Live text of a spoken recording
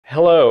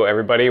Hello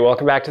everybody,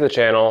 welcome back to the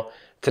channel.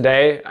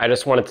 Today I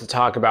just wanted to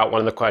talk about one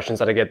of the questions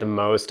that I get the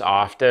most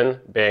often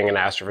being an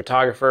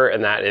astrophotographer,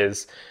 and that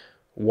is,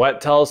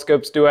 what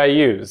telescopes do I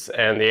use?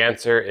 And the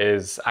answer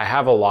is I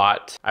have a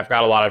lot. I've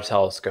got a lot of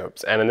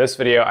telescopes, and in this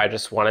video I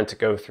just wanted to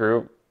go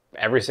through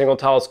every single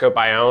telescope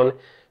I own,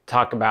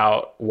 talk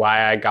about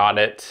why I got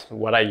it,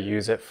 what I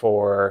use it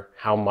for,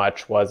 how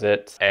much was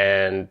it,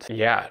 and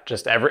yeah,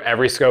 just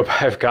every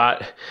scope I've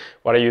got,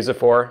 what I use it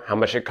for, how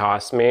much it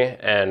cost me,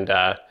 and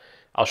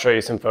I'll show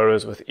you some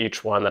photos with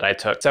each one that I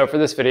took. So for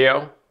this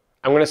video,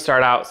 I'm gonna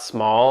start out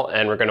small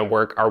and we're gonna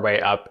work our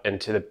way up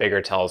into the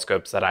bigger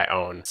telescopes that I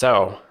own.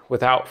 So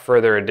without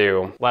further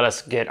ado, let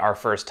us get our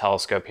first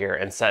telescope here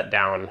and set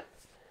down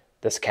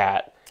this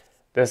cat.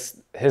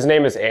 His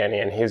name is Annie,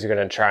 and he's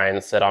gonna try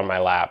and sit on my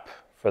lap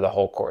for the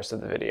whole course of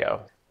the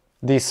video.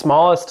 The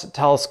smallest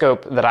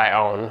telescope that I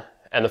own,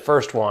 and the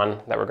first one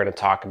that we're gonna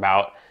talk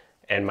about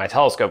in my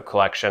telescope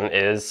collection,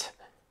 is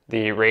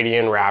the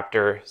Radian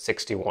Raptor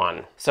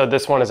 61. So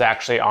this one is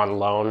actually on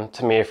loan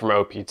to me from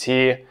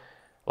OPT.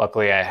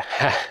 Luckily, I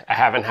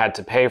haven't had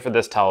to pay for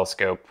this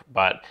telescope,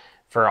 but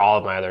for all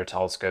of my other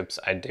telescopes,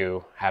 I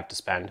do have to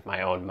spend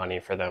my own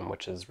money for them,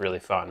 which is really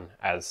fun,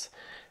 as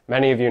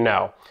many of you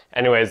know.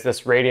 Anyways,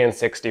 this Radian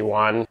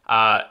 61,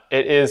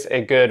 it is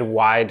a good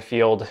wide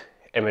field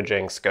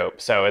imaging scope.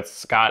 So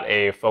it's got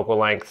a focal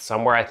length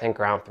somewhere, I think,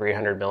 around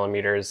 300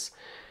 millimeters.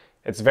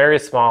 It's very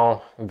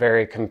small,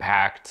 very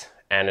compact,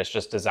 and it's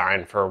just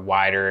designed for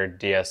wider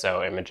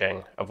DSO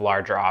imaging of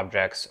larger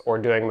objects or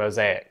doing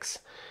mosaics.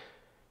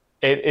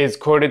 It is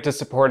quoted to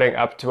supporting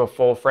up to a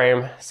full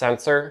frame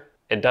sensor.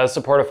 It does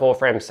support a full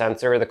frame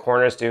sensor. The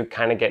corners do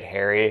kind of get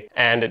hairy,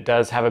 and it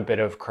does have a bit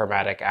of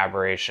chromatic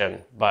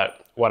aberration.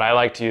 But what I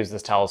like to use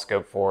this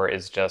telescope for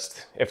is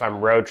just if I'm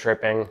road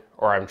tripping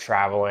or I'm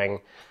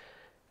traveling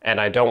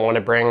and I don't want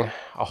to bring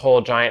a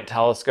whole giant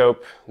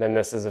telescope, then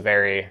this is a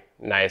very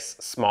nice,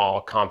 small,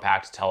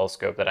 compact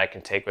telescope that I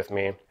can take with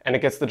me, and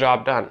it gets the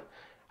job done.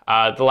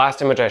 The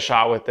last image I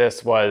shot with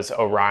this was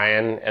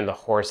Orion and the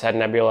Horsehead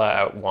Nebula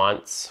at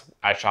once.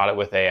 I shot it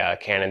with a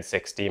Canon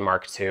 6D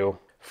Mark II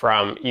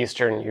from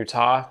eastern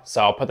Utah,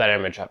 so I'll put that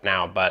image up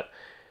now, but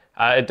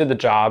it did the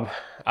job.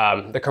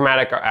 The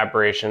chromatic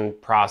aberration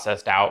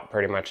processed out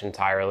pretty much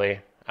entirely,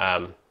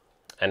 and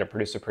it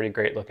produced a pretty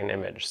great looking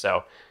image.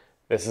 So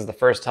this is the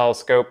first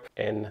telescope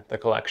in the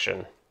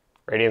collection,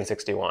 Radian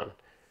 61.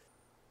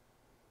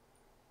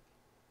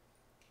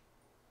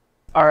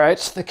 All right,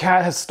 the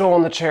cat has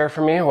stolen the chair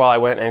from me while I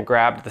went and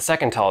grabbed the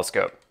second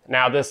telescope.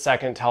 Now this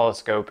second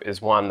telescope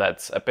is one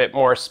that's a bit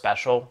more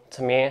special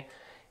to me.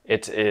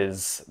 It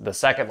is the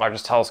second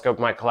largest telescope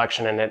in my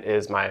collection, and it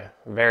is my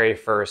very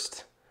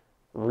first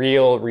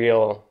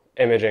real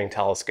imaging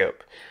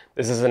telescope.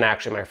 This isn't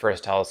actually my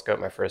first telescope.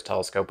 My first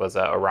telescope was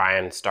a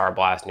Orion Star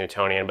Blast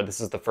Newtonian, but this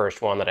is the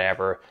first one that I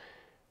ever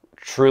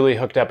truly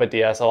hooked up a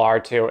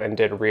DSLR to and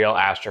did real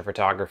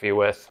astrophotography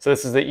with. So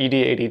this is the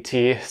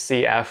ED80T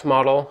CF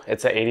model.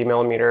 It's an 80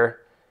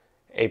 millimeter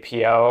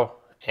APO,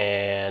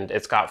 and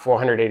it's got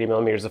 480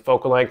 millimeters of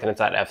focal length, and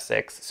it's at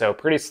f6. So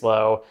pretty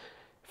slow,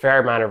 fair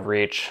amount of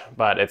reach,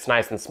 but it's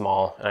nice and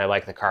small, and I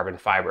like the carbon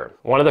fiber.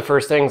 One of the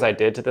first things I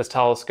did to this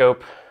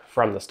telescope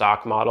from the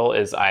stock model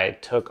is I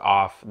took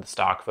off the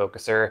stock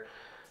focuser,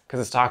 because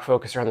the stock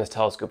focuser on this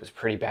telescope is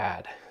pretty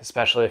bad,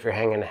 especially if you're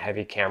hanging a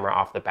heavy camera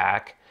off the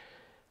back.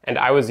 And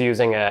I was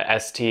using a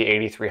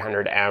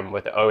ST8300M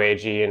with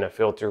OAG and a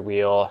filter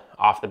wheel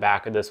off the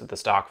back of this with the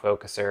stock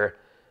focuser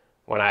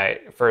when I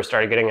first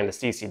started getting into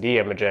CCD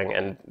imaging,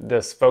 and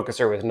this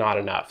focuser was not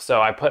enough.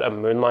 So I put a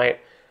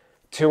Moonlight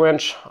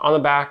 2-inch on the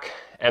back,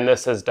 and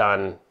this has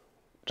done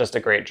just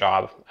a great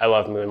job. I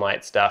love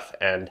Moonlight stuff,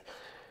 and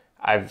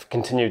I've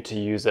continued to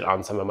use it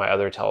on some of my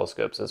other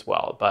telescopes as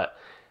well. But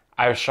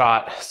I've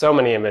shot so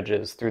many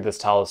images through this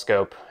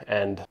telescope,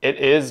 and it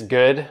is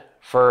good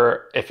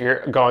for if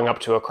you're going up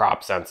to a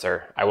crop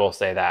sensor. I will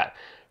say that.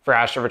 For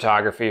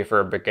astrophotography, for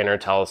a beginner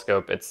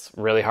telescope, it's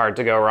really hard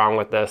to go wrong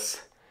with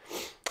this.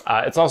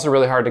 It's also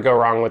really hard to go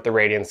wrong with the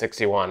Radian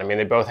 61. I mean,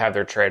 they both have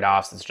their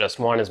trade-offs. It's just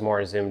one is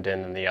more zoomed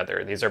in than the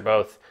other. These are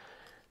both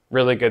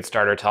really good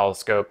starter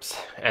telescopes,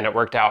 and it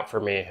worked out for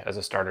me as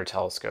a starter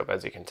telescope,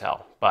 as you can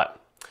tell. But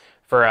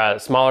for a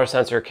smaller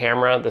sensor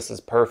camera, this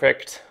is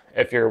perfect.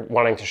 If you're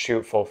wanting to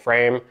shoot full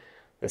frame,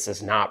 this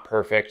is not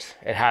perfect.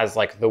 It has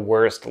like the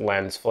worst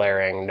lens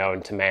flaring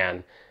known to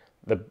man,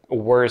 the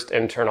worst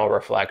internal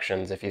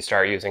reflections if you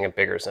start using a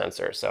bigger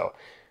sensor. So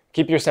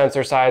keep your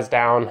sensor size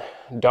down,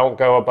 don't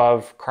go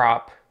above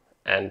crop,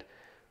 and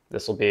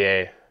this will be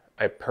a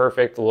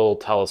perfect little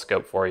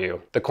telescope for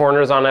you. The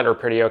corners on it are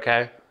pretty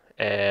okay,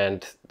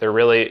 and there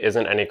really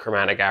isn't any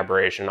chromatic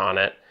aberration on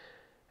it.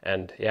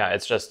 And yeah,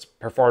 it's just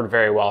performed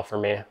very well for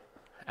me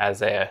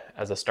as a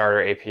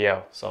starter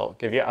APO. So I'll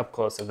give you up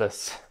close of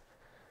this.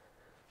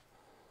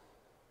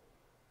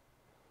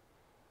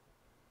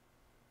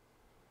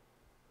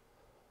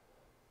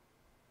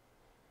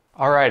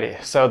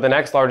 Alrighty, so the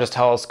next largest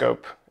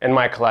telescope in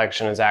my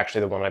collection is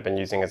actually the one I've been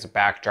using as a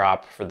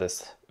backdrop for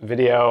this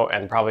video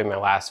and probably my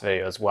last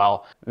video as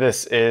well.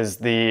 This is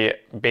the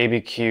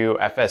BabyQ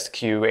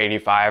FSQ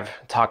 85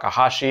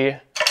 Takahashi,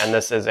 and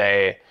this is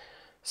a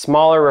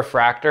smaller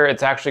refractor.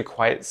 It's actually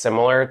quite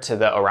similar to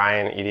the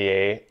Orion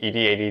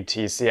ED80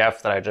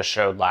 TCF that I just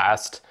showed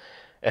last.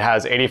 It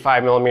has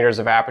 85 millimeters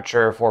of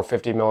aperture,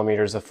 450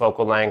 millimeters of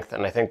focal length,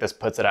 and I think this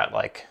puts it at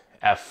like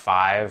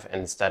f5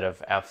 instead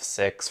of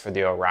f6 for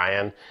the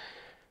Orion.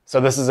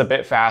 So this is a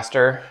bit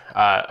faster,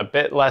 a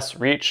bit less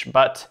reach,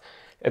 but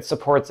it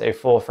supports a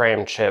full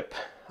frame chip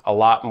a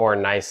lot more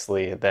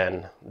nicely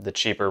than the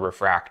cheaper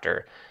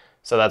refractor.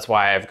 So that's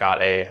why I've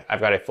got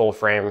a full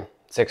frame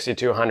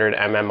 6200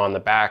 mm on the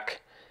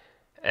back,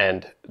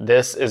 and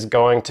this is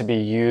going to be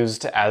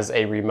used as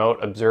a remote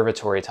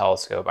observatory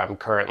telescope. I'm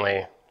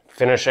currently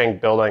finishing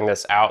building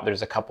this out.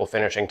 There's a couple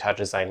finishing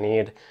touches I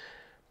need.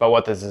 But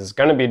what this is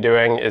going to be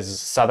doing is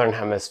Southern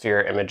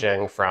Hemisphere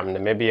imaging from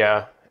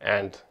Namibia,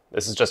 and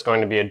this is just going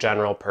to be a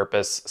general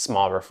purpose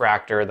small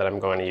refractor that I'm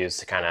going to use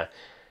to kind of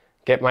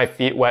get my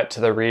feet wet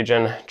to the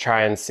region,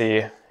 try and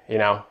see, you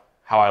know,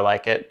 how I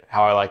like it,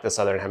 how I like the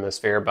Southern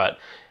Hemisphere. But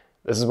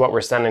this is what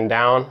we're sending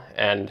down,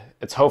 and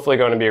it's hopefully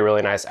going to be a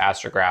really nice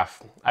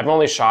astrograph. I've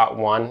only shot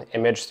one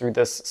image through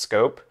this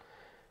scope.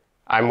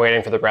 I'm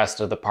waiting for the rest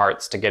of the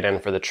parts to get in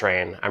for the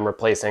train. I'm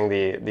replacing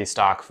the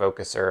stock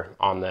focuser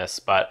on this,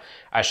 but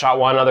I shot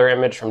one other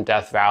image from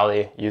Death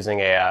Valley using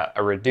a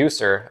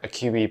reducer, a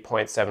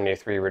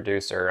QB.73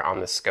 reducer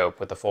on the scope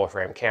with the full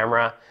frame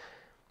camera,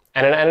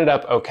 and it ended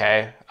up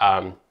okay.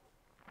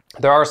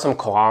 There are some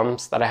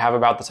qualms that I have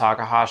about the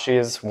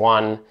Takahashis.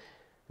 One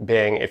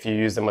being, if you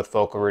use them with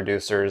focal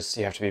reducers,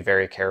 you have to be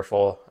very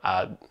careful.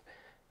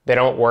 They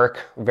don't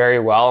work very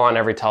well on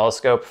every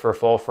telescope for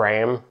full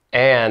frame,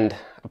 and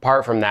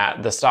apart from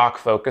that, the stock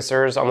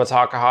focusers on the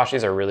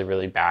Takahashis are really,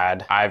 really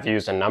bad. I've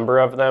used a number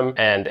of them,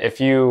 and if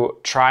you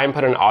try and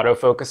put an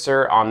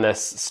autofocuser on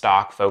this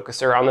stock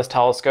focuser on this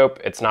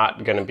telescope, it's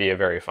not going to be a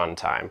very fun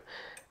time.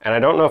 And I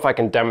don't know if I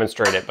can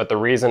demonstrate it, but the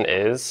reason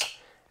is,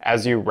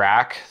 as you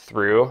rack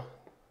through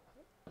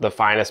the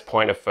finest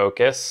point of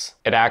focus,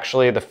 it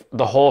actually,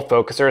 the whole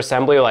focuser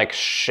assembly like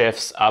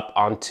shifts up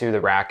onto the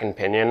rack and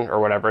pinion or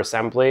whatever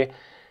assembly,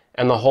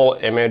 and the whole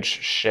image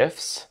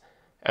shifts.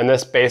 And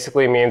this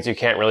basically means you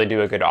can't really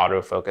do a good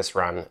autofocus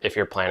run if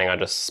you're planning on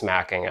just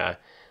smacking an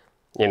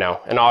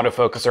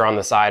autofocuser on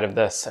the side of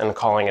this and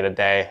calling it a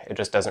day. It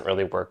just doesn't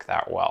really work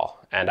that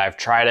well. And I've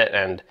tried it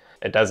and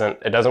it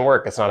doesn't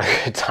work. It's not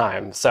a good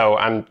time. So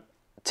I'm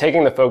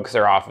taking the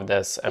focuser off of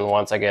this, and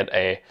once I get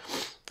a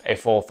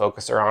full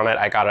focuser on it,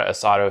 I got a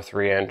Asato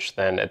 3-inch,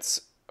 then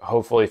it's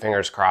hopefully,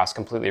 fingers crossed,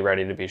 completely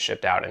ready to be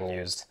shipped out and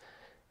used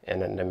in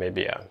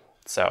Namibia.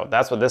 So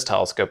that's what this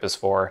telescope is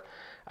for.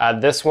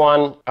 This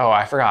one, oh,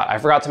 I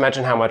forgot to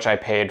mention how much I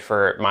paid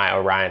for my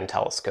Orion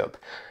telescope.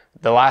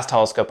 The last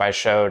telescope I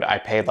showed, I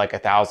paid like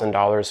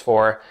 $1,000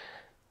 for.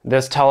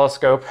 This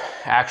telescope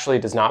actually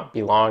does not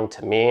belong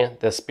to me.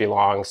 This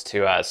belongs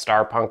to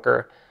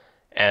Starpunker,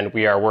 and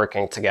we are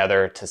working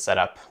together to set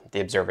up the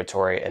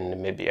observatory in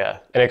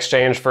Namibia. In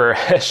exchange for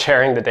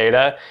sharing the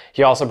data,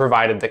 he also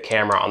provided the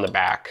camera on the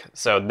back.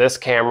 So this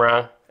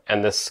camera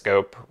and this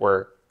scope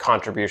were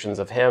contributions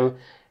of him,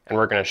 and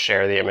we're going to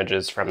share the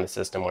images from the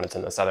system when it's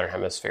in the Southern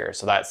Hemisphere.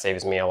 So that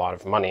saves me a lot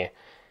of money.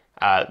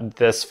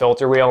 This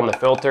filter wheel and the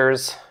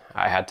filters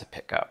I had to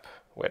pick up,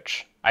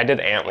 which I did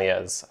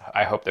Antlia's.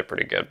 I hope they're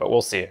pretty good, but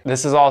we'll see.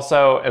 This is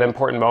also an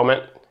important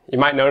moment. You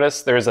might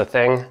notice there's a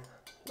thing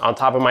on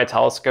top of my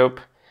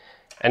telescope,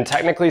 and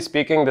technically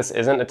speaking, this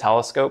isn't a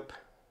telescope.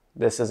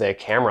 This is a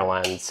camera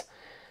lens,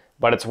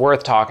 but it's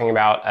worth talking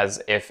about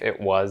as if it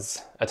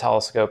was a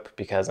telescope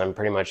because I'm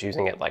pretty much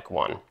using it like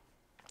one.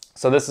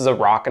 So this is a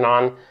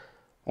Rokinon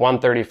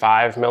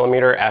 135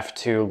 millimeter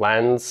f2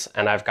 lens,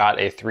 and I've got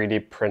a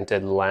 3D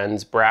printed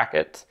lens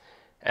bracket,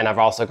 and I've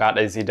also got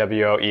a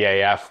ZWO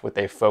EAF with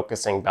a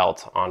focusing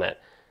belt on it.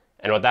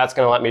 And what that's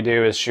going to let me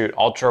do is shoot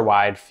ultra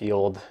wide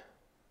field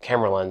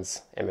camera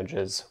lens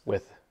images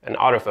with an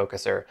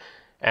autofocuser,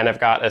 and I've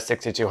got a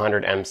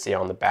 6200 MC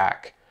on the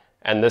back.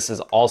 And this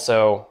is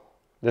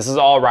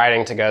all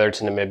riding together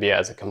to Namibia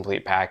as a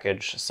complete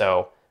package,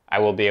 so I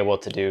will be able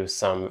to do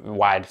some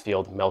wide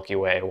field Milky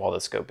Way while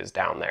the scope is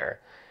down there.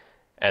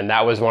 And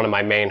that was one of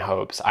my main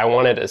hopes. I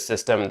wanted a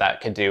system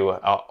that could do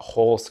a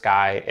whole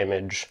sky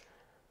image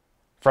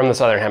from the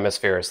Southern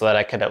Hemisphere so that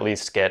I could at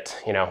least get,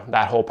 you know,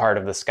 that whole part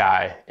of the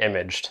sky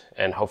imaged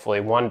and hopefully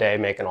one day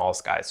make an all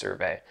sky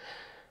survey.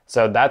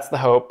 So that's the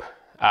hope.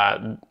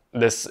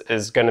 This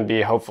is going to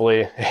be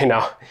hopefully, you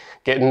know,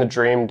 getting the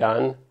dream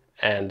done.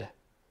 And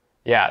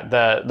yeah,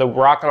 the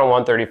Rokinon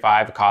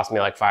 135 cost me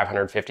like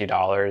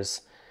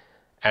 $550,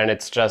 and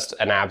it's just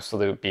an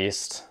absolute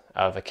beast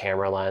of a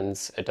camera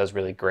lens. It does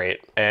really great.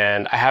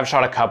 And I have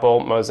shot a couple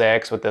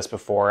mosaics with this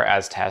before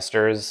as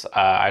testers.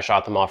 I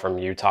shot them all from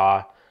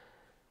Utah,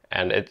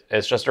 and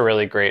it's just a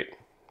really great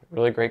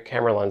really great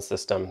camera lens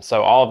system.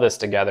 So all of this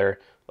together,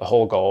 the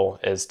whole goal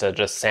is to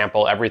just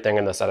sample everything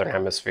in the Southern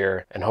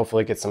Hemisphere and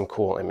hopefully get some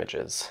cool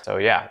images. So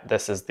yeah,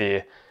 this is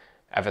the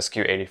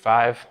FSQ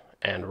 85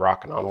 and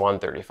rocking on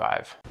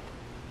 135.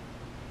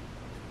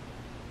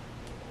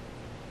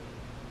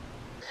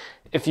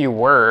 If you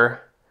were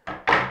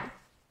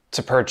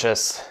to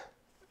purchase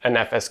an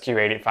FSQ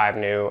 85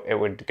 new, it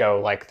would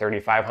go like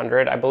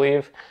 $3,500, I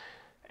believe.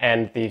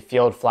 And the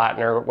field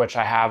flattener, which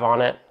I have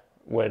on it,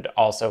 would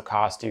also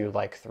cost you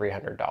like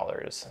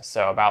 $300.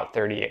 So about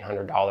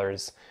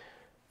 $3,800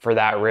 for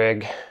that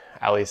rig,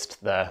 at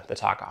least the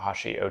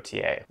Takahashi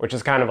OTA, which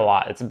is kind of a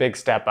lot. It's a big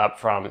step up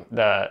from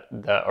the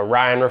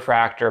Orion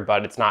refractor,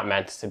 but it's not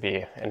meant to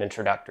be an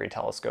introductory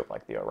telescope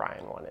like the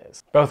Orion one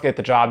is. Both get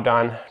the job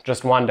done.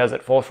 Just one does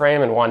it full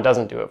frame and one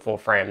doesn't do it full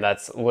frame.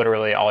 That's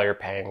literally all you're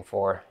paying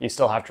for. You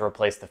still have to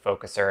replace the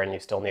focuser and you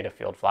still need a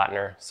field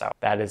flattener. So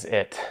that is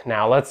it.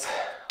 Now let's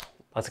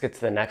get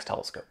to the next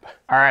telescope.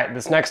 All right,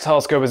 this next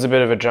telescope is a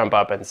bit of a jump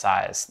up in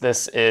size.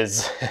 This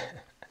is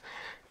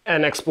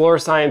an Explore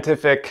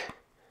Scientific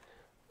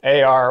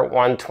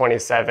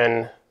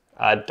AR-127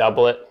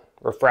 doublet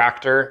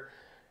refractor.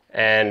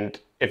 And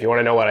if you want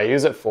to know what I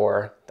use it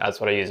for, that's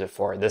what I use it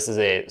for. This is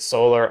a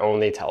solar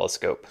only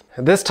telescope.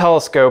 This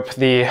telescope,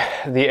 the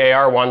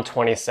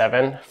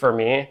AR-127, for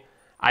me,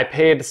 I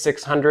paid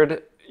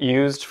 $600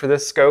 used for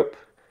this scope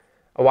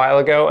a while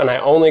ago, and I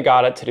only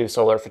got it to do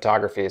solar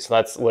photography. So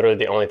that's literally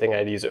the only thing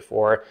I'd use it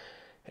for.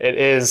 It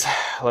is,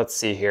 let's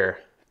see here,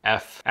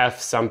 F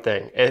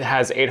something. It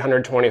has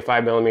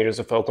 825 millimeters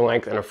of focal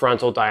length and a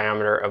frontal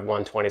diameter of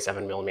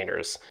 127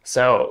 millimeters.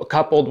 So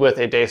coupled with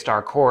a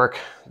Daystar cork,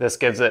 this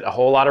gives it a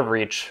whole lot of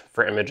reach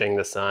for imaging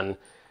the sun.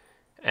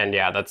 And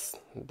yeah, that's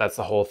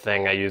the whole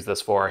thing I use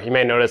this for. You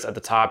may notice at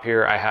the top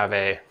here, I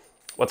have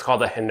what's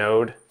called a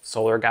Hinode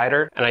solar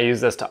guider, and I use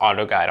this to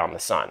auto guide on the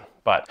sun.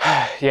 But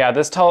yeah,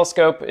 this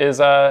telescope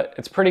is,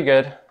 it's pretty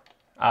good.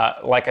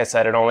 Like I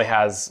said, it only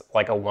has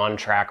like a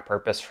one-track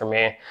purpose for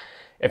me.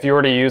 If you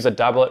were to use a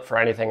doublet for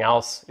anything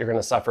else, you're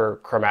gonna suffer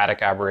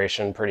chromatic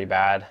aberration pretty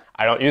bad.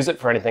 I don't use it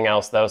for anything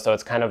else though, so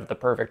it's kind of the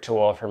perfect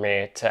tool for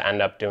me to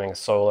end up doing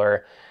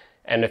solar.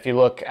 And if you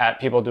look at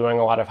people doing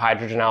a lot of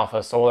hydrogen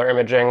alpha solar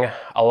imaging,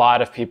 a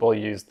lot of people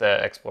use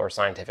the Explore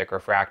Scientific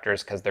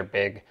refractors because they're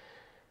big,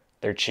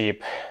 they're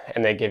cheap,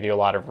 and they give you a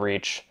lot of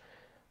reach.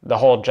 The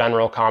whole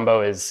general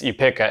combo is you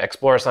pick an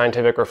Explore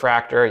Scientific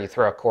refractor, you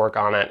throw a cork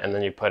on it, and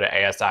then you put an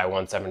ASI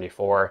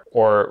 174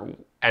 or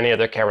any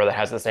other camera that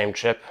has the same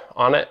chip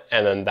on it,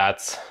 and then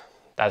that's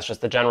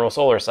just the general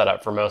solar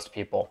setup for most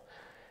people.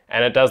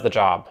 And it does the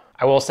job.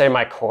 I will say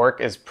my cork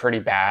is pretty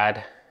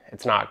bad.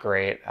 It's not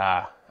great.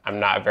 I'm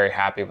not very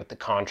happy with the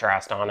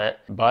contrast on it,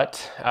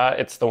 but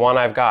it's the one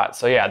I've got.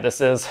 So yeah,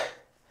 this is a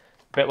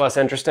bit less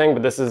interesting,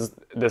 but this is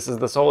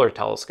the solar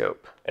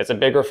telescope. It's a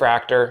big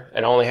refractor.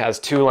 It only has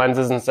 2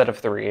 lenses instead of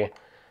 3,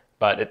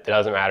 but it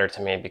doesn't matter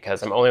to me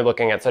because I'm only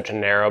looking at such a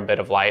narrow bit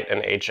of light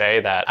in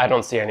HA that I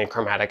don't see any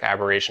chromatic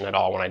aberration at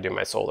all when I do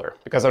my solar,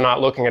 because I'm not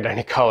looking at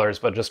any colors,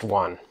 but just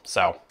one.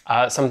 So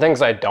some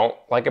things I don't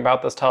like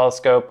about this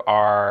telescope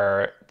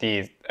are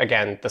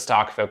again, the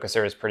stock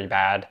focuser is pretty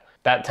bad.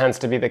 That tends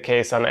to be the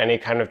case on any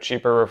kind of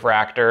cheaper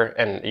refractor,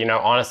 and you know,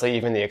 honestly,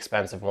 even the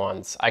expensive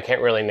ones. I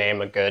can't really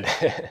name a good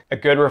a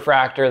good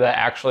refractor that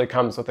actually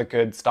comes with a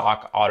good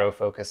stock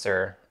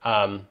autofocuser.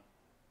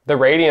 The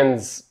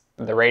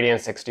Radian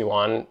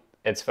 61,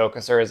 its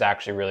focuser is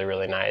actually really,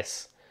 really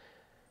nice.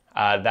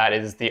 That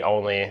is the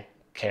only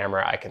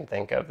camera I can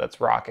think of that's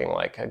rocking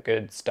like a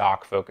good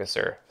stock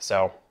focuser.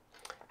 So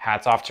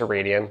hats off to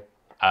Radian.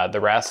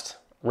 The rest,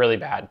 really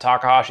bad.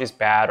 Takahashi's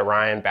bad,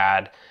 Orion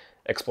bad,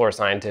 Explore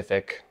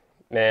Scientific,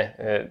 meh.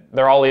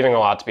 They're all leaving a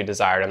lot to be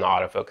desired in the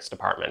autofocus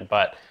department,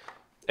 but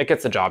it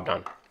gets the job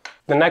done.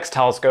 The next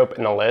telescope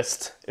in the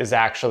list is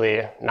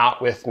actually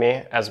not with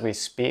me as we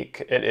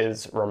speak. It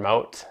is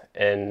remote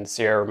in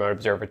Sierra Remote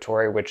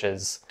Observatory, which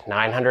is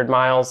 900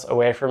 miles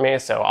away from me.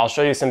 So I'll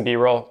show you some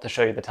B-roll to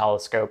show you the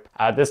telescope.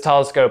 This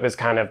telescope is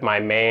kind of my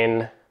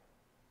main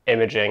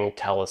imaging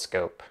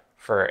telescope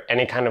for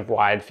any kind of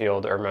wide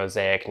field or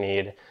mosaic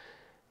need.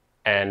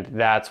 And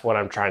that's what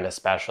I'm trying to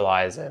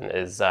specialize in,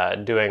 is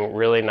doing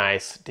really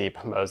nice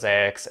deep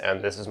mosaics,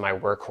 and this is my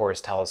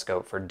workhorse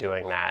telescope for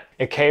doing that.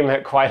 It came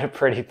at quite a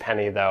pretty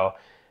penny though,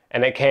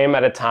 and it came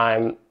at a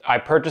time, I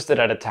purchased it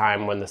at a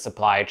time when the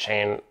supply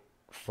chain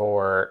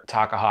for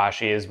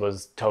Takahashi's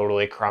was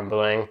totally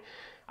crumbling.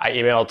 I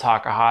emailed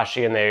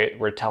Takahashi and they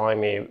were telling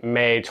me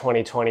May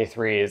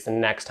 2023 is the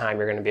next time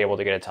you're going to be able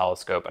to get a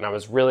telescope, and I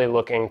was really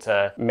looking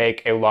to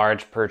make a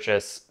large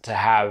purchase to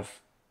have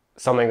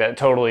something that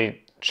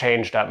totally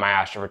changed up my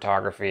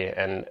astrophotography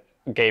and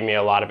gave me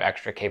a lot of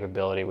extra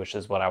capability, which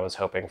is what I was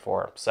hoping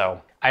for.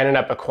 So I ended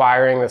up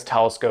acquiring this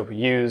telescope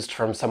used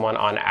from someone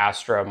on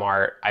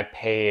Astromart. I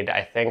paid,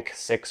 I think,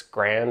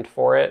 $6,000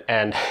 for it,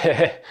 and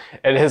it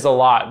is a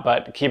lot,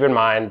 but keep in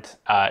mind,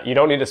 you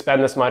don't need to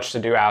spend this much to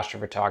do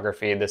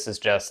astrophotography. This is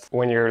just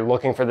when you're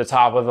looking for the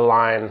top of the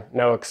line,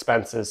 no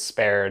expenses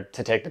spared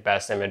to take the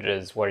best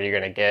images, what are you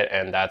gonna get?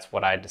 And that's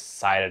what I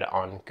decided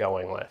on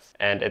going with.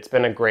 And it's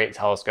been a great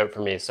telescope for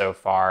me so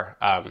far.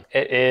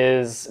 It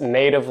is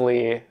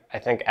natively, I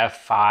think,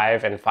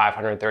 f5 and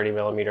 530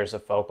 millimeters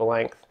of focal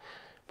length,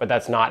 but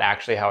that's not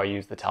actually how I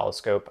use the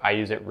telescope. I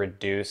use it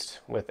reduced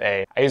with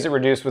a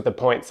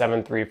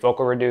 0.73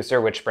 focal reducer,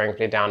 which brings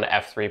me down to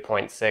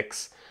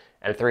f3.6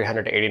 and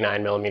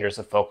 389 millimeters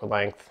of focal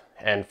length.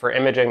 And for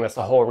imaging, that's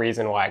the whole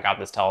reason why I got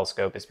this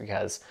telescope, is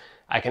because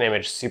I can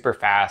image super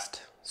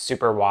fast,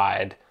 super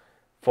wide,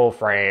 full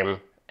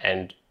frame,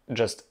 and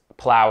just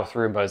plow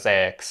through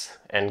mosaics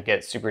and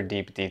get super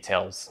deep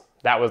details.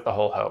 That was the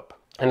whole hope,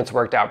 and it's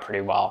worked out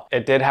pretty well.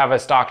 It did have a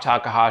stock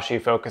Takahashi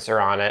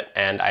focuser on it,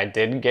 and I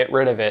did get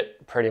rid of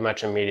it pretty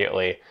much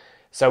immediately.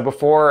 So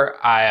before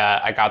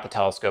I got the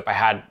telescope, I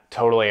had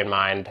totally in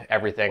mind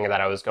everything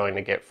that I was going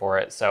to get for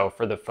it. So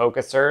for the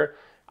focuser,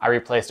 I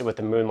replaced it with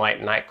the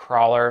Moonlight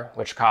Nightcrawler,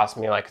 which cost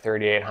me like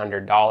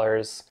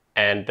 $3,800.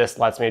 And this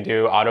lets me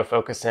do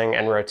autofocusing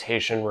and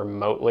rotation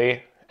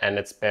remotely, and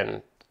it's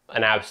been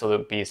an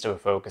absolute beast of a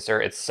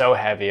focuser. It's so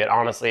heavy.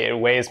 It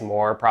weighs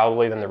more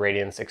probably than the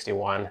Radian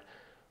 61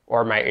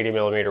 or my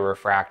 80mm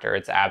refractor.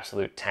 It's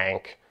absolute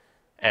tank,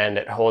 and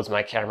it holds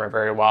my camera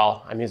very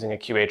well. I'm using a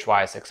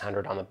QHY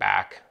 600 on the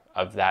back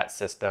of that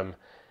system,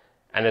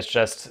 and it's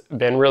just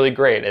been really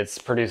great. It's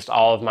produced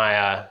all of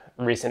my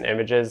recent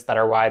images that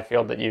are wide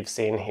field that you've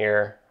seen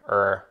here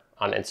or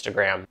on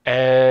Instagram.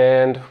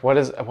 And what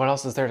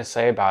else is there to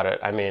say about it?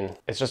 I mean,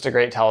 it's just a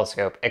great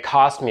telescope. It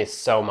cost me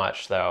so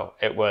much though.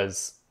 It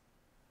was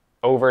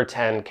over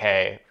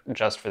 $10K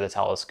just for the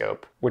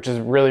telescope, which is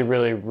really,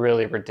 really,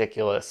 really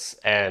ridiculous.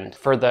 And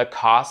for the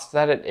cost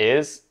that it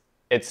is,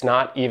 it's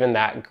not even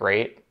that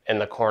great in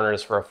the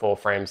corners for a full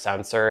frame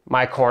sensor.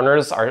 My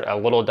corners are a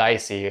little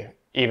dicey,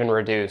 even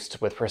reduced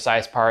with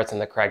precise parts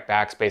and the correct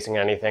backspacing and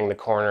anything. The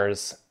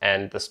corners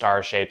and the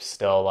star shapes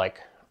still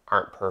like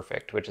aren't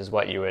perfect, which is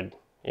what you would,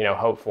 you know,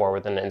 hope for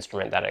with an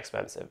instrument that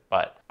expensive.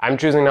 But I'm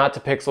choosing not to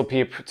pixel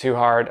peep too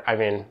hard. I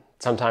mean,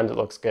 sometimes it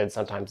looks good,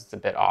 sometimes it's a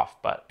bit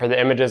off, but for the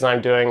images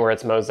I'm doing where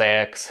it's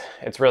mosaics,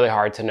 it's really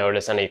hard to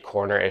notice any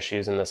corner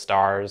issues in the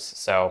stars,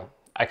 so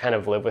I kind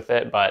of live with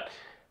it. But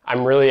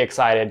I'm really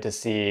excited to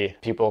see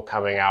people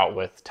coming out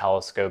with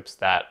telescopes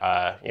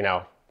that, you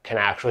know, can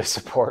actually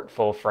support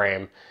full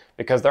frame,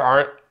 because there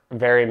aren't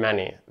very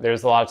many.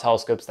 There's a lot of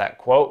telescopes that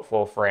quote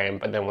full frame,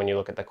 but then when you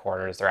look at the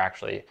corners, they're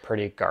actually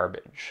pretty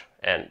garbage.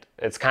 And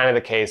it's kind of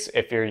the case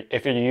if you're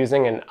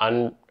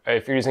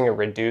using a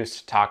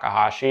reduced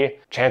Takahashi,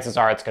 chances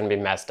are it's going to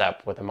be messed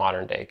up with a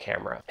modern day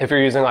camera. If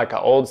you're using like an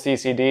old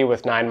CCD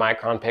with 9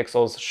 micron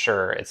pixels,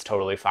 sure, it's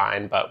totally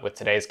fine, but with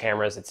today's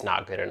cameras, it's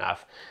not good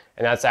enough.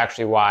 And that's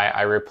actually why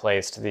I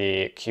replaced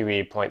the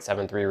QE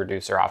 0.73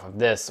 reducer off of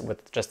this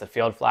with just the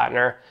field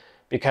flattener,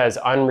 because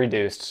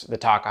unreduced, the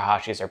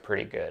Takahashis are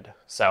pretty good.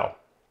 So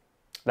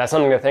that's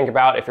something to think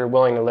about. If you're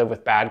willing to live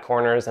with bad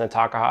corners in a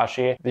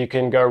Takahashi, you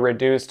can go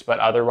reduced, but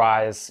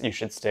otherwise you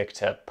should stick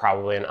to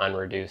probably an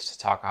unreduced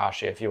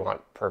Takahashi if you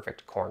want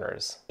perfect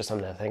corners. Just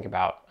something to think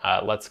about.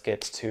 Let's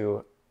get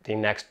to the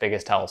next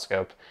biggest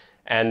telescope.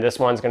 And this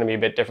one's going to be a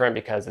bit different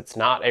because it's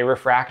not a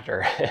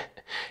refractor.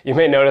 You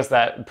may notice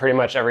that pretty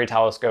much every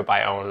telescope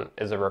I own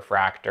is a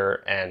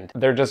refractor, and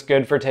they're just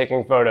good for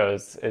taking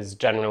photos is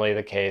generally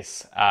the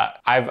case.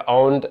 I've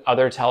owned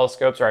other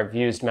telescopes, or I've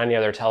used many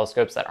other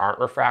telescopes that aren't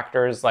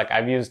refractors. Like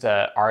I've used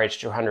a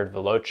RH200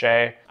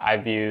 Veloce.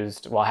 I've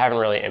used, well, I haven't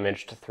really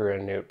imaged through a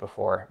newt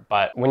before,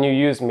 but when you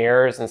use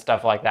mirrors and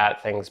stuff like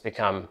that, things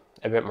become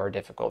a bit more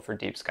difficult for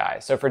deep sky.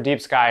 So for deep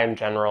sky in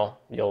general,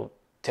 you'll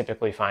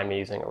typically find me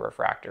using a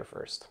refractor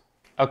first.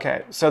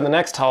 Okay, so the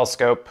next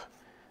telescope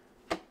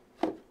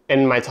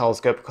in my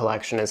telescope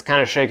collection is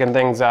kind of shaking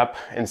things up.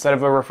 Instead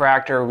of a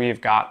refractor, we've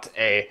got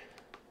a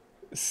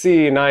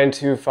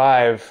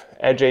C925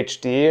 Edge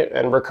HD,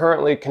 and we're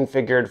currently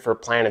configured for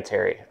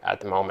planetary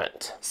at the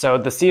moment. So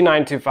the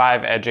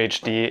C925 Edge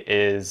HD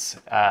is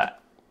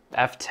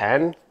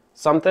F10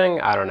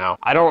 something, I don't know.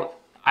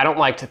 I don't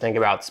like to think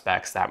about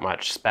specs that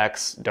much.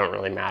 Specs don't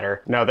really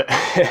matter. No,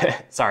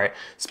 sorry,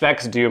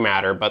 specs do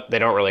matter, but they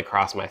don't really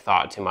cross my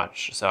thought too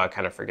much, so I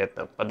kind of forget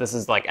them. But this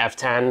is like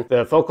F10.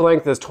 The focal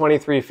length is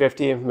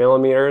 2350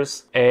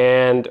 millimeters,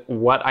 and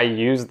what I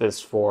use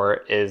this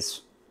for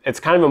is,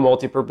 it's kind of a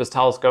multi-purpose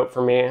telescope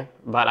for me,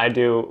 but I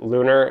do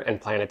lunar and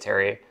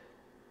planetary,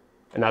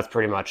 and that's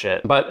pretty much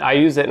it. But I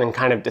use it in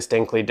kind of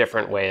distinctly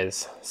different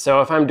ways. So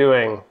if I'm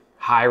doing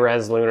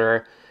high-res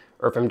lunar,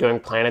 or if I'm doing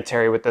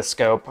planetary with the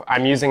scope,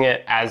 I'm using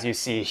it as you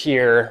see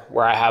here,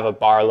 where I have a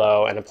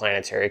Barlow and a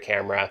planetary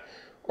camera,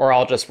 or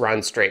I'll just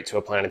run straight to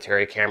a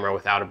planetary camera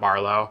without a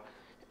Barlow.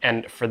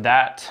 And for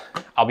that,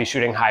 I'll be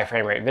shooting high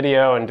frame rate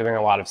video and doing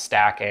a lot of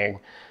stacking.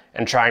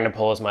 and trying to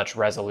pull as much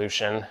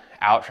resolution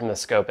out from the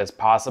scope as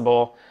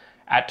possible.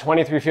 At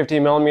 2350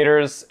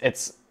 millimeters,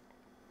 it's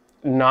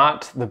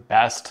not the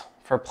best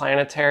for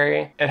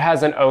planetary. It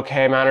has an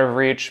okay amount of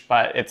reach,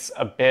 but it's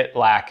a bit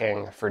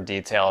lacking for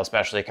detail,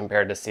 especially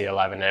compared to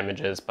C11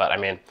 images. But I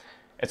mean,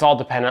 it's all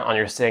dependent on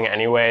your seeing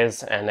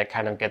anyways, and it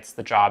kind of gets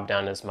the job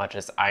done as much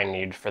as I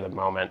need for the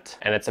moment.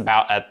 And it's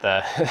about at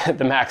the,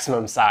 the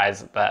maximum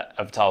size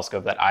of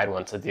telescope that I'd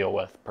want to deal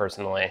with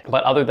personally.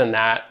 But other than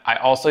that, I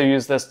also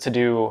use this to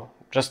do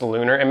just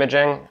lunar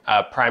imaging,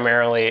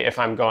 primarily if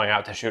I'm going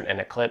out to shoot an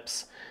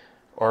eclipse,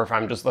 or if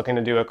I'm just looking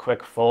to do a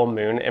quick full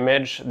moon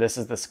image. This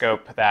is the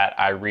scope that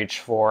I reach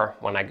for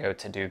when I go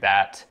to do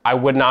that. I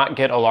would not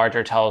get a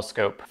larger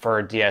telescope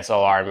for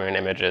DSLR moon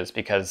images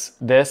because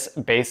this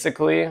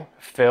basically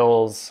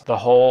fills the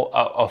whole,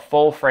 a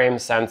full frame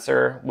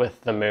sensor with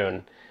the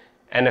moon.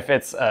 And if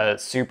it's a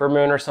super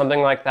moon or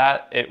something like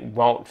that, it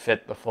won't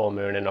fit the full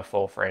moon in a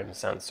full frame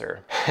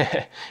sensor.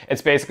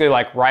 It's basically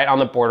like right on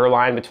the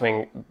borderline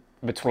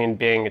between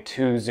being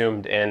too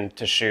zoomed in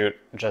to shoot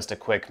just a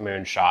quick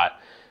moon shot.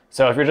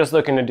 So if you're just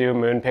looking to do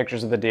moon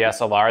pictures with the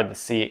DSLR, the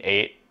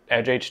C8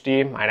 Edge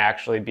HD might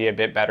actually be a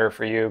bit better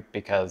for you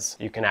because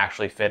you can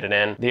actually fit it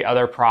in. The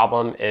other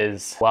problem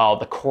is, well,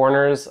 the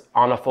corners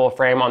on a full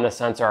frame on the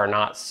sensor are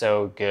not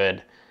so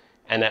good,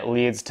 and it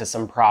leads to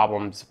some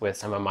problems with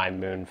some of my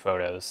moon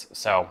photos.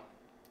 So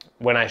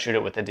when I shoot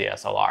it with the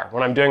DSLR,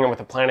 when I'm doing it with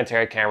a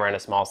planetary camera and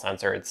a small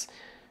sensor, it's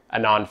a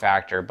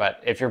non-factor.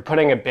 But if you're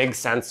putting a big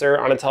sensor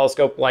on a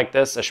telescope like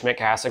this, a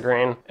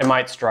Schmidt-Cassegrain, it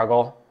might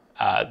struggle.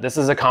 This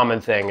is a common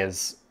thing,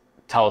 is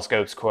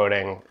telescopes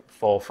quoting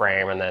full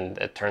frame, and then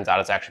it turns out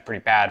it's actually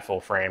pretty bad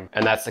full frame.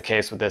 And that's the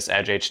case with this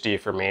Edge HD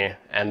for me.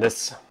 And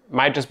this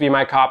might just be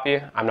my copy,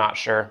 I'm not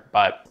sure.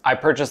 But I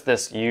purchased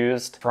this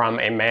used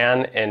from a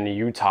man in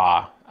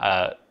Utah,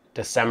 around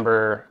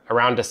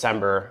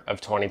December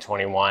of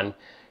 2021.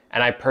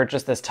 And I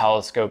purchased this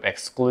telescope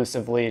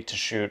exclusively to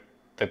shoot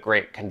the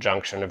Great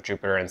Conjunction of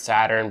Jupiter and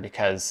Saturn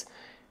because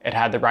it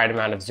had the right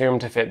amount of zoom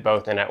to fit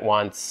both in at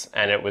once,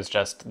 and it was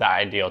just the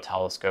ideal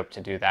telescope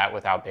to do that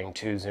without being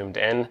too zoomed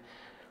in.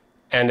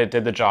 And it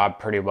did the job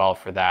pretty well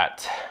for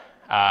that.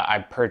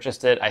 I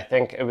purchased it, I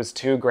think it was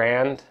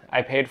 $2,000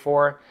 I paid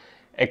for.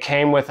 It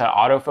came with an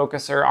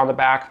autofocuser on the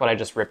back, but I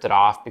just ripped it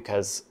off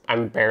because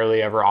I'm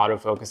barely ever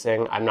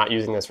autofocusing. I'm not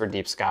using this for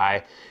deep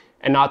sky.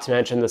 And not to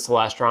mention the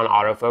Celestron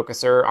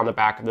autofocuser on the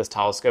back of this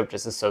telescope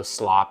just is so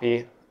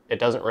sloppy. It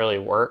doesn't really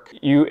work.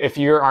 If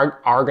you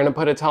are gonna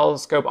put a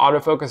telescope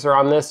autofocuser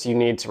on this, you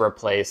need to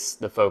replace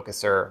the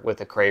focuser with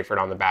a Crayford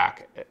on the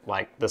back.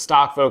 Like, the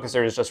stock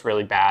focuser is just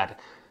really bad.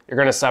 You're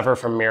gonna suffer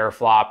from mirror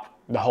flop.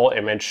 The whole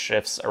image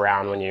shifts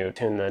around when you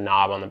tune the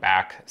knob on the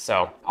back.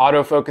 So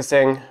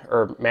autofocusing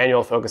or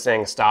manual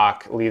focusing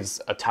stock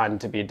leaves a ton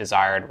to be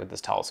desired with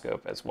this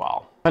telescope as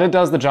well. But it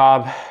does the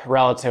job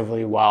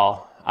relatively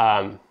well.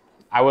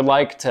 I would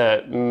like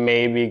to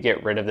maybe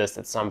get rid of this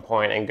at some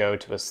point and go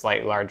to a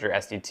slightly larger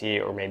SDT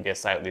or maybe a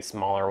slightly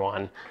smaller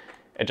one.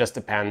 It just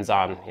depends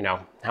on, you know,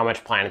 how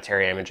much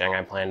planetary imaging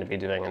I plan to be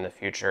doing in the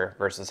future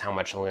versus how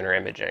much lunar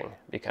imaging,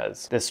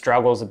 because this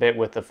struggles a bit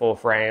with the full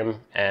frame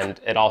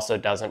and it also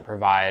doesn't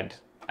provide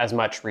as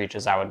much reach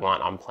as I would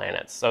want on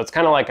planets. So it's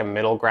kind of like a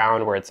middle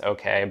ground where it's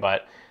okay,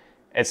 but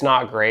it's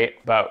not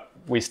great, but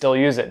we still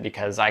use it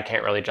because I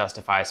can't really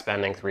justify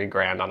spending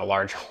 $3,000 on a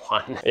larger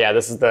one. Yeah,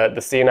 this is the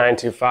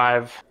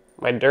C925,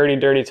 my dirty,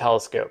 dirty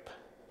telescope.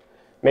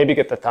 Maybe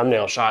get the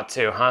thumbnail shot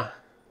too, huh?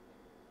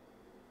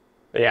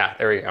 But yeah,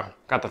 there we go.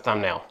 Got the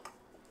thumbnail.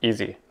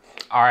 Easy.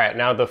 All right,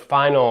 now the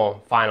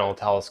final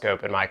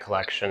telescope in my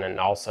collection, and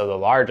also the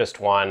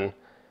largest one,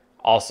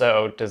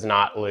 also does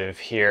not live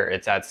here.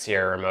 It's at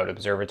Sierra Remote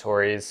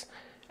Observatories,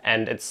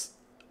 and it's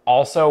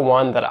also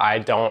one that I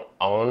don't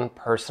own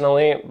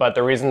personally, but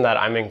the reason that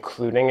I'm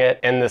including it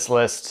in this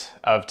list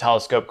of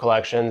telescope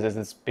collections is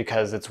it's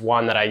because it's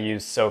one that I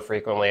use so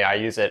frequently.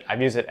 I've used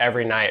it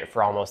every night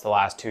for almost the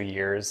last 2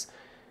 years.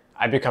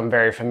 I've become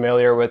very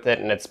familiar with it,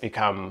 and it's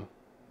become,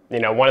 you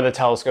know, one of the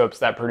telescopes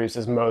that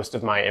produces most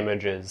of my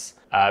images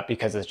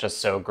because it's just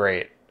so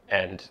great.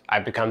 And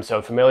I've become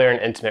so familiar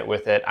and intimate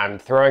with it. I'm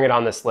throwing it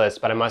on this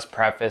list, but I must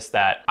preface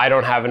that I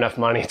don't have enough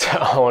money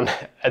to own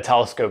a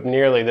telescope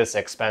nearly this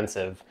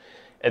expensive.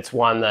 It's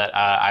one that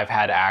I've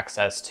had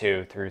access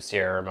to through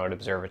Sierra Remote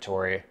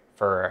Observatory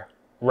for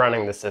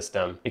running the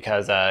system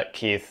because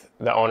Keith,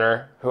 the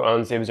owner who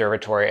owns the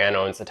observatory and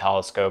owns the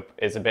telescope,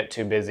 is a bit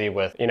too busy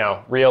with, you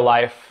know, real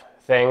life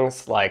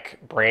things like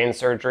brain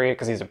surgery,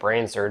 because he's a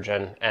brain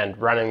surgeon, and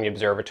running the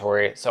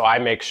observatory. So I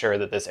make sure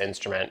that this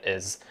instrument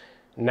is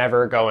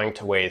never going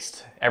to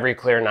waste. Every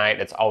clear night,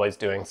 it's always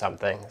doing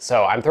something.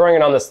 So I'm throwing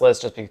it on this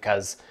list just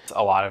because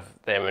a lot of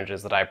the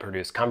images that I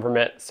produce come from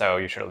it, so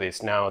you should at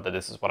least know that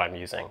this is what I'm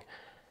using.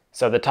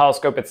 So the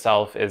telescope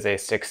itself is a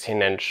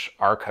 16-inch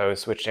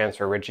Arcos, which stands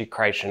for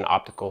Ritchie-Christian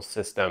Optical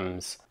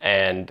Systems,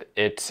 and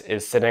it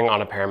is sitting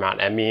on a Paramount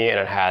ME, and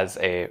it has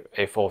a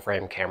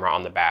full-frame camera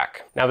on the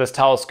back. Now this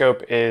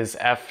telescope is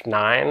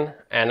f9,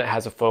 and it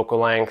has a focal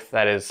length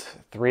that is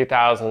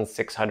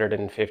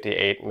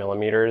 3,658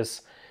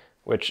 millimeters.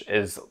 which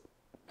is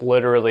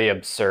literally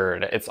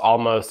absurd. It's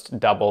almost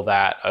double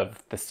that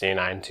of the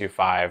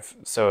C925.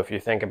 So if you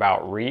think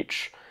about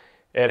reach,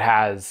 it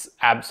has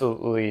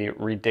absolutely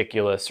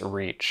ridiculous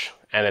reach,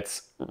 and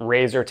it's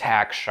razor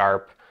tack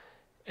sharp.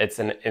 It's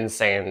an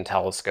insane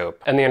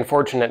telescope. And the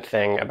unfortunate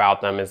thing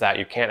about them is that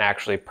you can't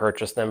actually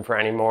purchase them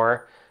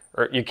anymore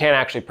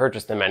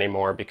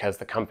because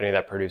the company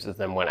that produces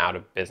them went out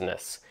of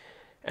business.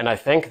 And I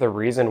think the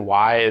reason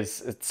why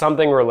is it's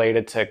something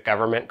related to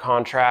government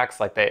contracts.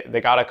 Like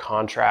they got a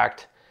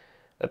contract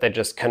that they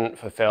just couldn't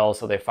fulfill,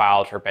 so they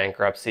filed for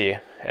bankruptcy,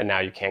 and now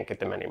you can't get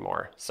them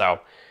anymore. So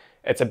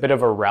it's a bit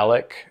of a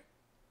relic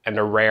and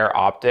a rare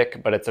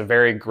optic, but it's a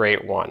very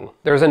great one.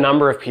 There's a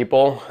number of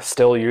people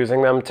still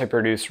using them to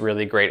produce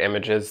really great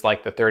images,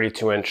 like the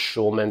 32-inch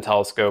Schulman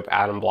telescope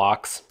Adam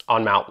Block's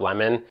on Mount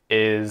Lemmon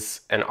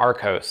is an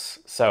Arcos.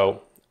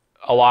 So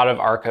a lot of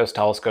Arcos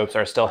telescopes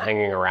are still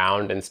hanging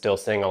around and still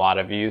seeing a lot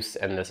of use,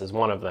 and this is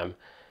one of them.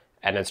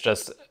 And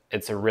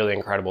it's a really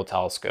incredible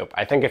telescope.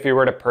 I think if you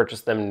were to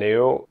purchase them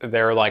new,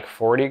 they're like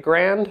 40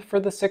 grand for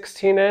the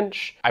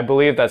 16-inch. I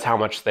believe that's how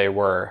much they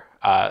were.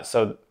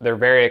 So they're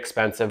very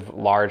expensive,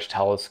 large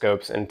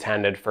telescopes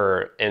intended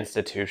for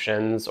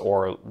institutions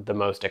or the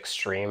most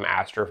extreme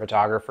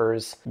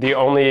astrophotographers. The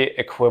only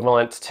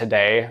equivalent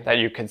today that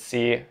you could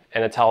see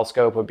in a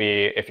telescope would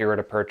be if you were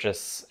to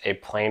purchase a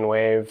plane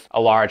wave,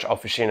 a large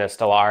Officina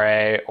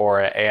Stellare,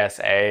 or an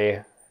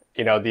ASA,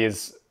 you know,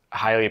 these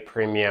highly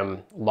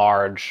premium,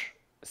 large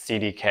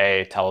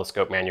CDK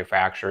telescope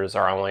manufacturers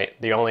are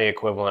the only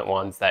equivalent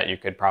ones that you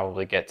could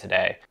probably get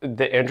today.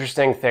 The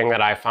interesting thing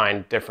that I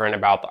find different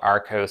about the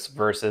Arcos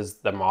versus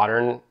the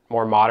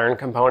more modern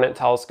component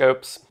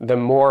telescopes, the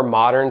more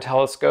modern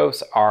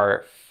telescopes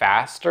are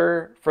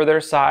faster for their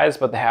size,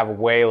 but they have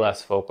way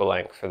less focal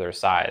length for their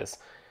size.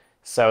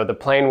 So the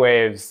plane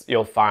waves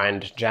you'll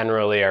find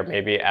generally are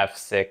maybe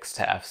f6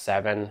 to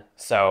f7.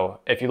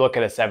 So if you look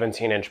at a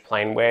 17-inch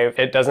plane wave,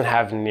 it doesn't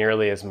have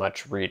nearly as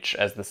much reach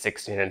as the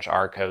 16-inch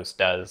Arcos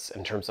does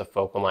in terms of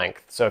focal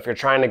length. So if you're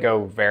trying to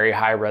go very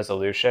high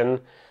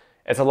resolution,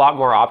 it's a lot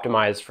more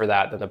optimized for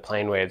that than the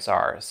plane waves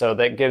are. So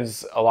that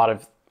gives a lot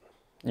of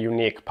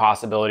unique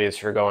possibilities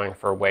for going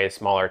for way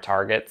smaller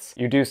targets.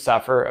 You do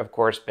suffer, of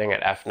course, being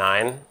at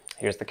f9.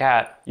 Here's the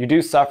cat. You do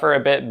suffer a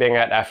bit being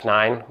at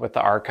f9 with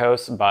the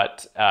Arcos,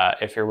 but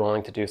if you're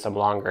willing to do some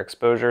longer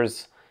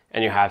exposures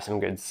and you have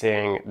some good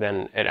seeing,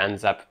 then it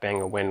ends up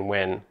being a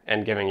win-win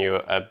and giving you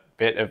a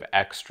bit of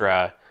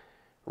extra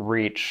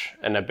reach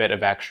and a bit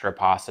of extra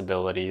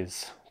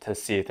possibilities to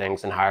see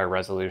things in higher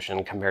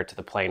resolution compared to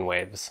the plane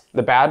waves.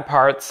 The bad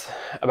parts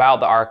about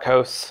the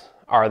Arcos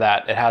are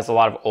that it has a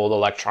lot of old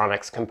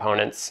electronics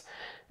components.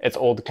 Its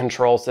old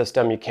control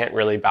system you can't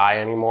really buy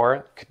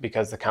anymore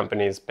because the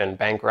company's been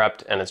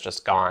bankrupt and it's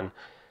just gone.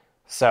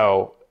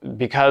 So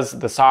because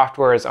the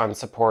software is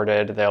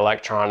unsupported, the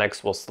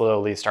electronics will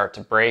slowly start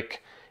to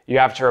break. You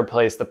have to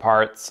replace the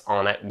parts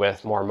on it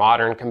with more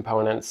modern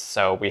components.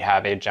 So we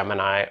have a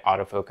Gemini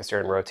autofocuser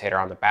and rotator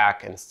on the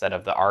back instead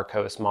of the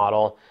Arcos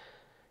model.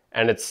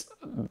 And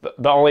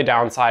the only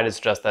downside is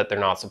just that they're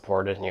not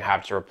supported and you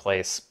have to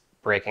replace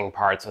breaking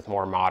parts with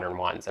more modern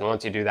ones. And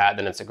once you do that,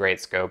 then it's a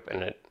great scope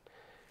and it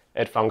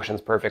functions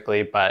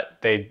perfectly,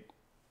 but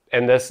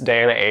in this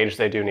day and age,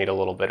 they do need a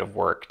little bit of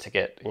work to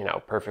get, you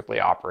know, perfectly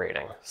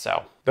operating.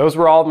 So those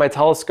were all of my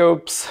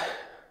telescopes,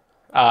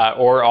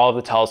 or all of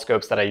the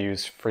telescopes that I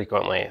use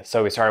frequently.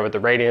 So we started with the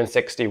Radian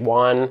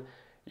 61.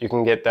 You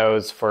can get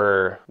those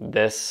for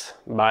this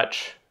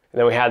much. And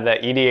then we had the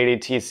ED80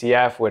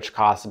 TCF, which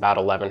costs about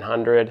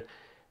 $1,100.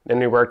 Then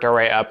we worked our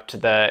way up to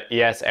the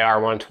ES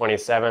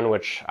AR127,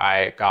 which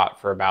I got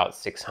for about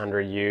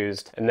 600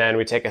 used. And then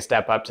we take a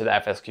step up to the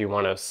FSQ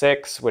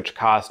 106, which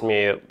cost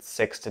me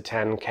 6 to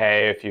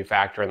 10K if you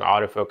factor in the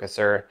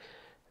autofocuser.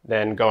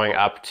 Then going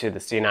up to the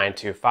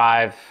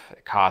C925,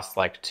 it costs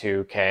like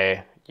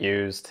 2K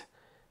used.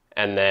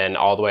 And then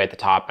all the way at the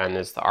top end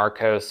is the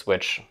Arcos,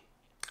 which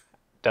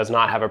does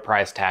not have a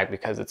price tag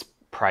because it's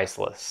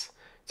priceless.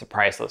 It's a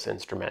priceless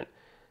instrument.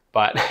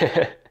 But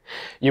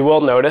you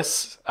will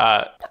notice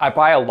I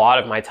buy a lot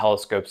of my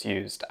telescopes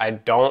used. I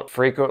don't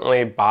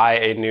frequently buy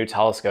a new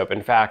telescope.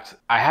 In fact,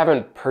 I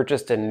haven't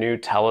purchased a new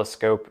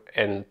telescope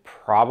in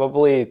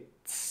probably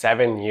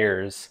 7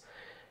 years.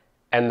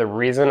 And the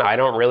reason I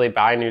don't really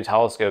buy new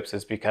telescopes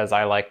is because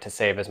I like to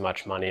save as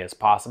much money as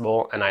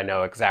possible and I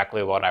know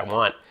exactly what I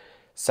want.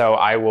 So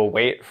I will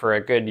wait for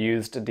a good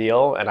used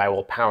deal and I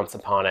will pounce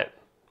upon it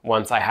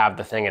once I have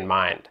the thing in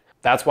mind.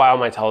 That's why all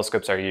my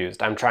telescopes are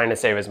used. I'm trying to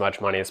save as much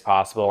money as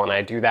possible, and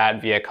I do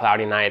that via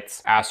Cloudy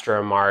Nights,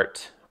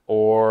 Astromart,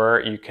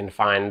 or you can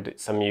find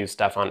some used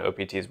stuff on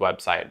OPT's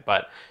website.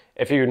 But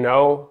if you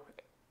know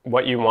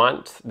what you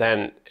want,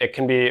 then it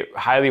can be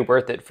highly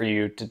worth it for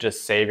you to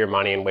just save your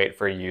money and wait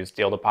for a used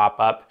deal to pop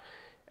up,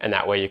 and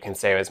that way you can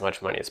save as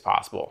much money as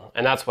possible.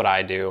 And that's what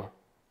I do,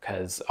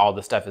 because all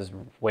the stuff is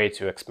way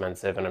too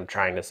expensive, and I'm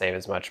trying to save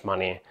as much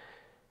money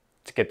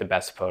to get the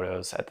best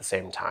photos at the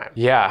same time.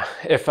 Yeah,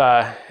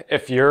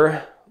 if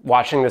you're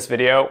watching this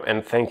video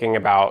and thinking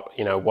about,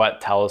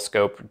 what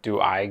telescope do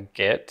I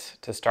get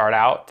to start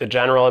out, the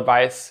general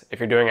advice, if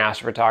you're doing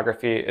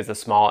astrophotography, is a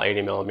small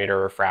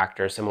 80mm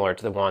refractor similar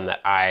to the one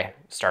that I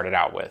started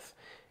out with.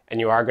 And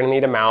you are going to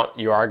need a mount,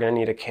 you are going to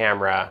need a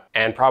camera,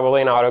 and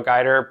probably an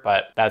autoguider,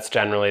 but that's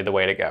generally the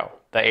way to go.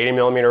 The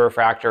 80mm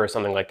refractor or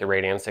something like the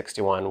Radian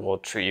 61 will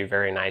treat you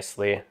very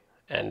nicely,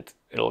 and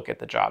it'll get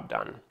the job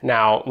done.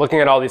 Now, looking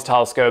at all these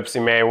telescopes,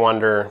 you may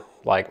wonder,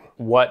 like,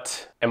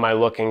 what am I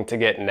looking to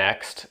get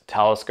next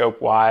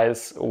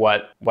telescope-wise?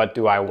 What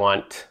do I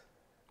want?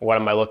 What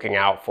am I looking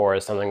out for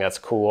as something that's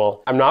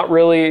cool? I'm not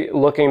really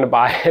looking to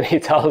buy any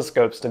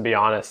telescopes, to be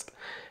honest.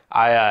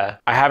 I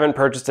haven't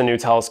purchased a new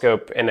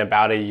telescope in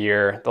about a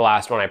year. The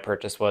last one I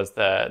purchased was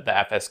the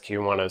FSQ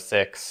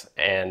 106,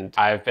 and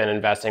I've been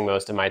investing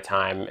most of my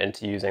time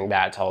into using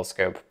that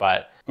telescope,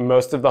 but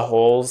most of the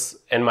holes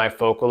in my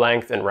focal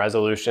length and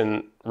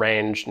resolution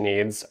range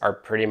needs are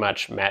pretty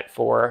much met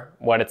for.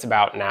 What it's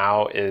about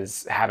now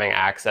is having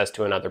access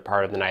to another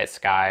part of the night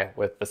sky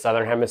with the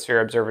Southern Hemisphere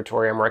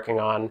Observatory I'm working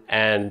on,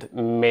 and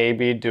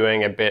maybe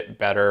doing a bit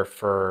better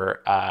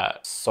for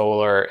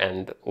solar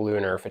and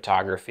lunar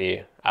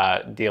photography,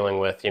 dealing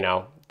with,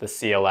 the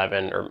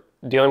C11 or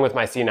dealing with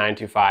my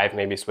C925,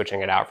 maybe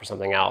switching it out for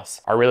something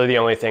else, are really the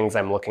only things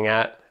I'm looking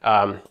at.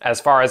 As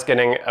far as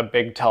getting a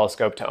big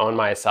telescope to own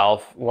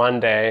myself, one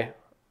day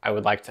I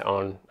would like to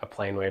own a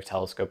plane wave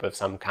telescope of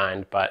some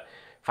kind, but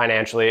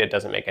financially it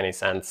doesn't make any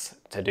sense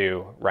to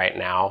do right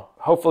now.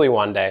 Hopefully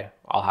one day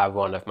I'll have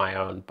one of my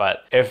own,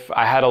 but if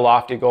I had a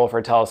lofty goal for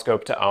a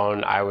telescope to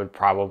own, I would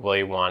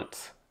probably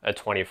want a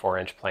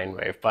 24-inch plane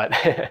wave, but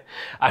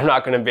I'm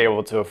not going to be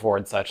able to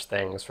afford such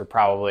things for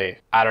probably,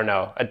 I don't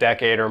know, a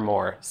decade or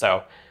more.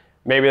 So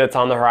maybe that's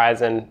on the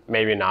horizon,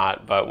 maybe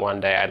not, but one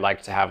day I'd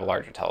like to have a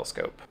larger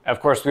telescope. Of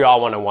course, we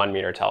all want a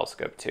 1-meter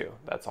telescope too.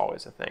 That's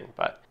always a thing,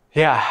 but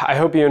yeah, I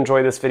hope you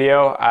enjoyed this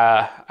video.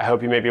 I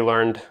hope you maybe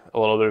learned a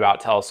little bit about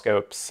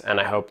telescopes,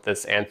 and I hope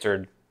this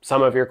answered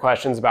some of your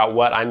questions about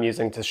what I'm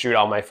using to shoot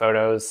all my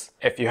photos.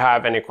 If you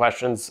have any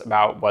questions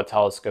about what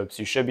telescopes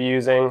you should be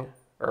using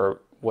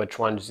or which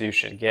ones you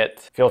should get,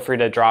 feel free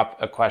to drop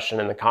a question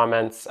in the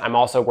comments. I'm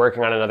also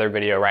working on another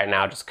video right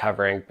now just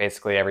covering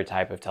basically every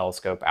type of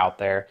telescope out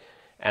there,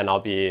 and I'll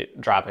be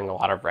dropping a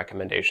lot of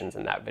recommendations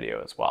in that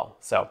video as well.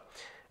 So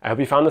I hope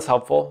you found this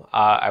helpful.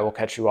 I will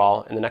catch you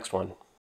all in the next one.